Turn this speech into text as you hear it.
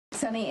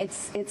Sonny,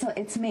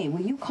 it's me.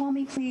 Will you call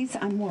me, please?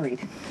 I'm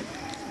worried.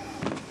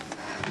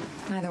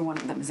 Neither one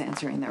of them is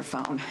answering their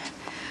phone.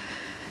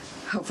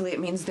 Hopefully it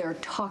means they're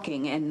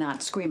talking and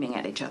not screaming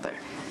at each other.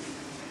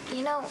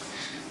 You know,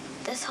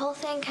 this whole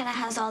thing kind of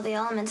has all the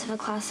elements of a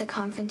classic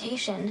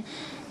confrontation.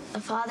 A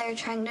father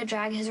trying to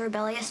drag his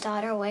rebellious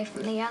daughter away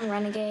from the young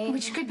renegade.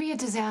 Which could be a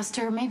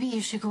disaster. Maybe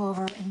you should go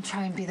over and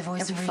try and be the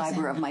voice of reason. Every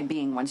fiber of my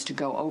being wants to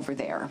go over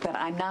there, but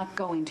I'm not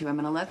going to. I'm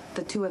going to let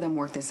the two of them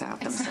work this out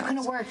themselves. It's not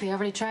going to work. They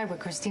already tried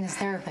with Christina's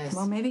therapist.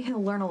 Well, maybe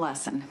he'll learn a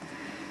lesson.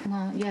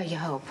 Well, yeah, you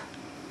hope.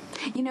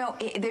 You know,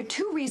 there are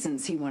two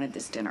reasons he wanted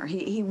this dinner.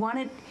 He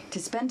wanted to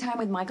spend time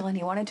with Michael, and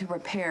he wanted to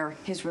repair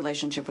his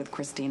relationship with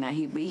Christina.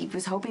 He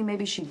was hoping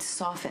maybe she'd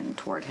soften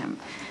toward him.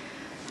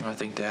 I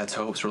think Dad's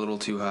hopes are a little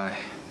too high.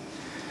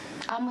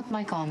 I'm with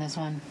Michael on this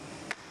one.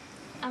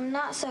 I'm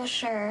not so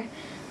sure.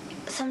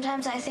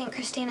 Sometimes I think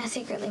Christina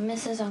secretly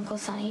misses Uncle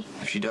Sonny.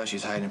 If she does,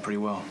 she's hiding it pretty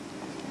well.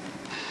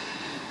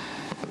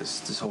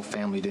 This whole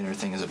family dinner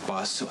thing is a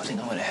bust, so I think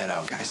I'm gonna head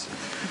out, guys.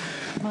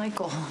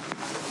 Michael,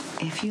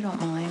 if you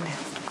don't mind,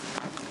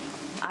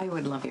 I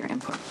would love your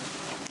input.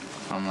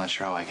 I'm not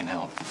sure how I can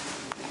help.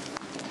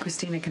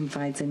 Christina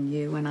confides in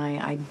you, and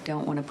I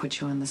don't want to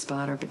put you on the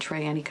spot or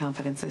betray any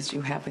confidences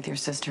you have with your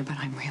sister, but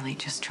I'm really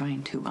just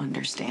trying to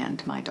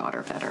understand my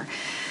daughter better.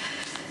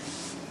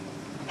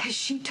 Has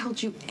she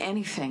told you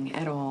anything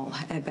at all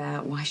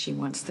about why she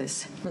wants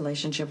this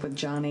relationship with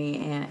Johnny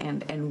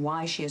and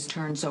why she has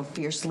turned so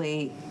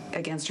fiercely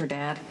against her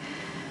dad?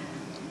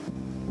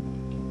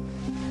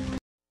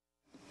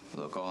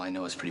 Look, all I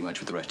know is pretty much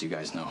what the rest of you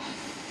guys know.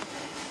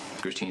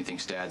 Christina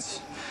thinks Dad's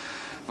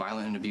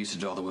violent and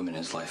abusive to all the women in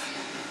his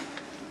life.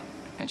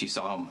 And she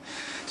saw him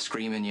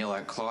scream and yell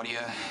at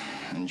Claudia,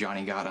 and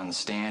Johnny got on the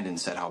stand and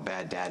said how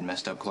bad Dad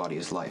messed up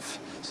Claudia's life.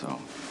 So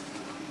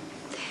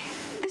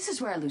this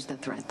is where I lose the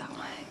thread,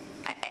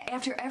 though.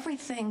 After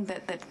everything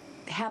that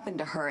happened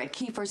to her at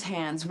Kiefer's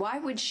hands, why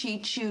would she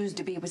choose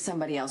to be with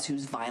somebody else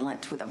who's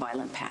violent, with a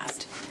violent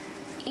past?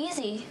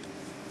 Easy.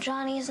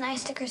 Johnny is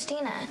nice to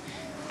Christina.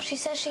 She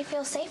says she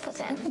feels safe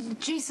with him.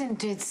 Jason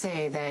did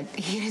say that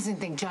he doesn't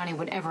think Johnny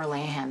would ever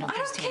lay a hand on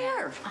Christina. I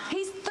don't care.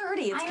 He's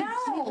 30. It's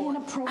completely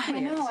inappropriate. I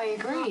know, I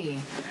agree.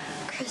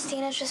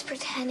 Christina's just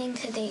pretending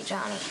to date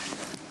Johnny.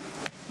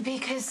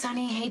 Because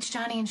Sonny hates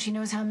Johnny and she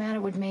knows how mad it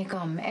would make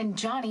him. And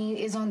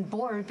Johnny is on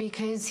board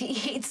because he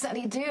hates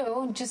Sonny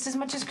too, just as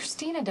much as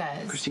Christina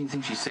does. Christine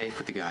thinks she's safe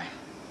with the guy,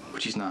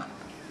 but she's not.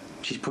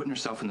 She's putting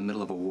herself in the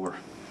middle of a war.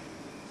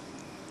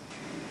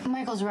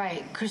 Michael's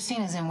right.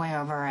 Christina's in way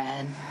over her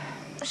head.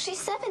 She's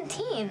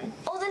 17,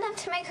 old enough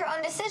to make her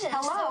own decisions.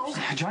 Hello?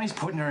 So Johnny's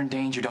putting her in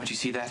danger, don't you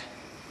see that?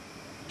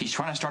 He's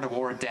trying to start a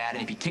war with Dad,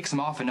 and if he kicks him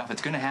off enough,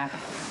 it's gonna happen.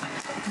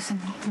 Listen,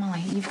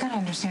 Molly, you've got to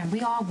understand, we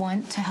all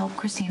want to help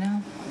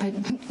Christina,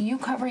 but you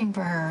covering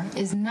for her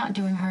is not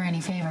doing her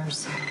any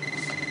favors.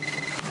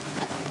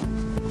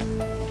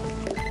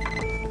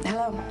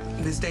 Hello?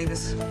 Ms.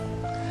 Davis,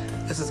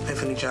 this is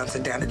Epiphany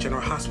Johnson down at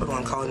General Hospital.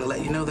 I'm calling to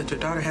let you know that your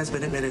daughter has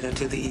been admitted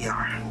into the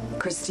ER.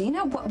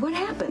 Christina? What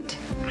happened?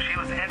 She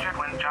was injured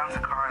when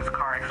Johnson Carr's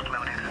car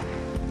exploded.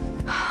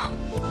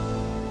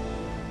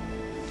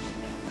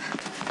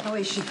 How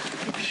is she?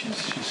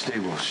 She's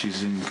stable.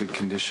 She's in good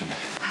condition.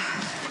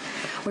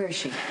 Where is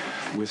she?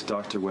 With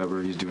Dr.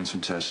 Weber. He's doing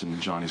some tests,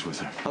 and Johnny's with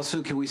her. How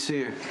soon can we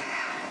see her?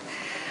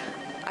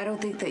 I don't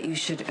think that you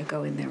should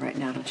go in there right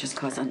now. It'll just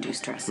cause undue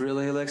stress.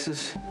 Really,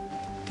 Alexis?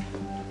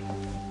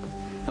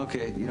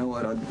 Okay, you know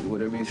what?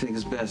 Whatever you think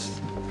is best.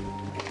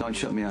 Don't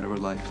shut me out of her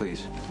life,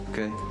 please.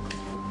 Okay?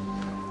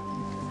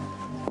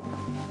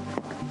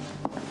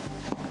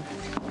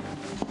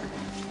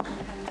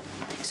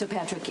 So,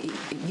 Patrick,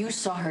 you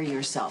saw her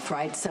yourself,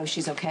 right? So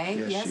she's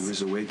okay? Yes, she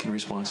was awake and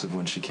responsive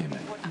when she came in.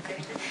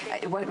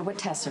 Okay. What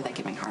tests are they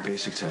giving her?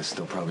 Basic tests.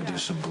 They'll probably do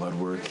some blood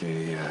work,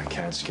 a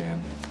CAT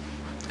scan.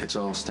 It's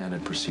all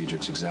standard procedure.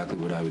 It's exactly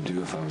what I would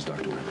do if I was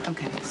Dr. Weber.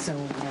 Okay, so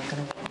we're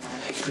gonna...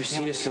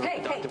 Christina's still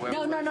Hey,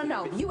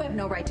 no. You have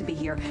no right to be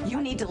here. You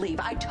need to leave.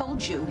 I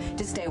told you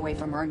to stay away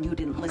from her, and you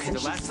didn't listen.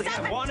 The last thing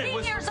I wanted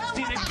was years old.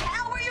 Christina... What the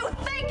hell were you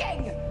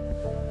thinking?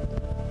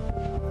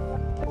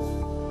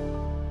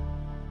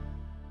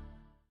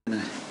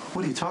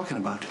 What are you talking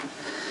about?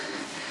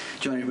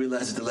 Johnny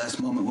realized at the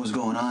last moment what was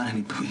going on,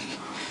 and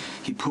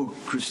he pulled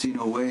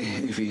Christina away.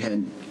 If he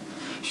hadn't,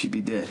 she'd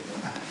be dead.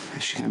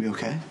 Is she gonna be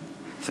okay?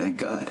 Thank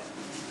God.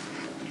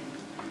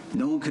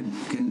 No one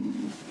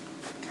can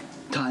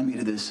tie me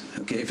to this,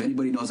 okay? If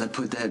anybody knows I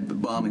put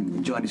that bomb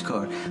in Johnny's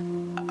car,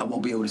 I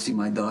won't be able to see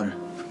my daughter.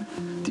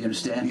 Do you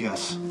understand?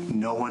 Yes.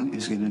 No one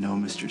is gonna know,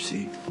 Mr.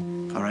 C.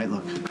 All right,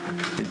 look.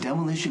 The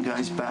demolition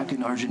guy's back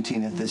in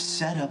Argentina. The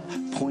setup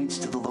points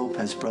to the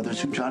Lopez brothers,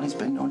 who Johnny's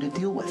been known to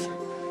deal with.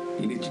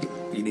 You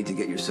need to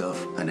get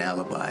yourself an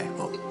alibi,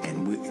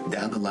 and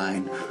down the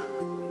line,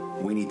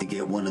 we need to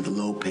get one of the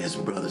Lopez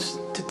brothers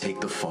to take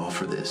the fall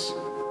for this.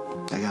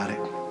 I got it.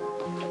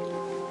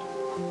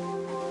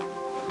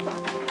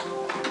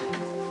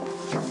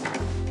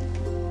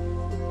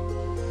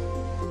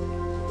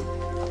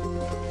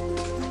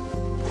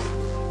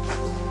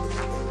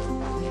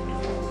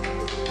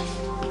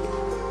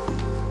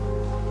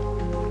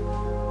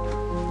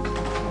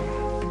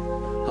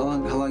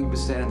 been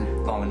standing there?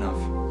 Long enough.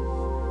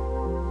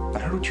 I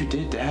heard what you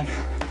did, Dad.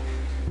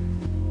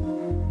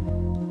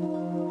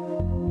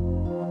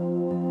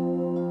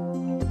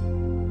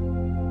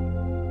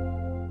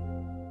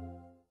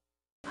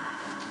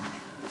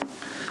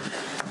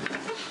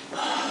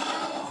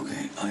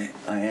 Okay,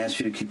 I asked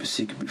you to keep a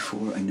secret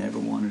before. I never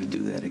wanted to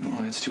do that again.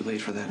 Oh, it's too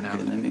late for that now.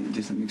 Okay, let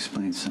me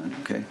explain, son,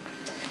 okay?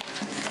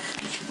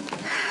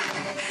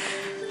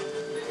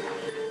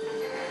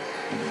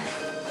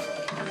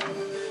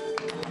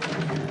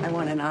 I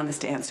want an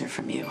honest answer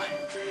from you.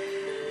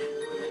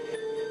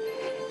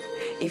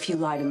 If you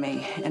lie to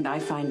me and I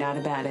find out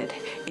about it,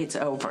 it's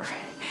over.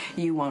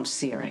 You won't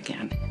see her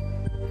again.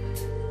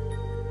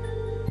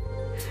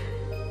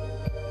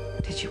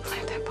 Did you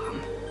plant that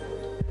bomb?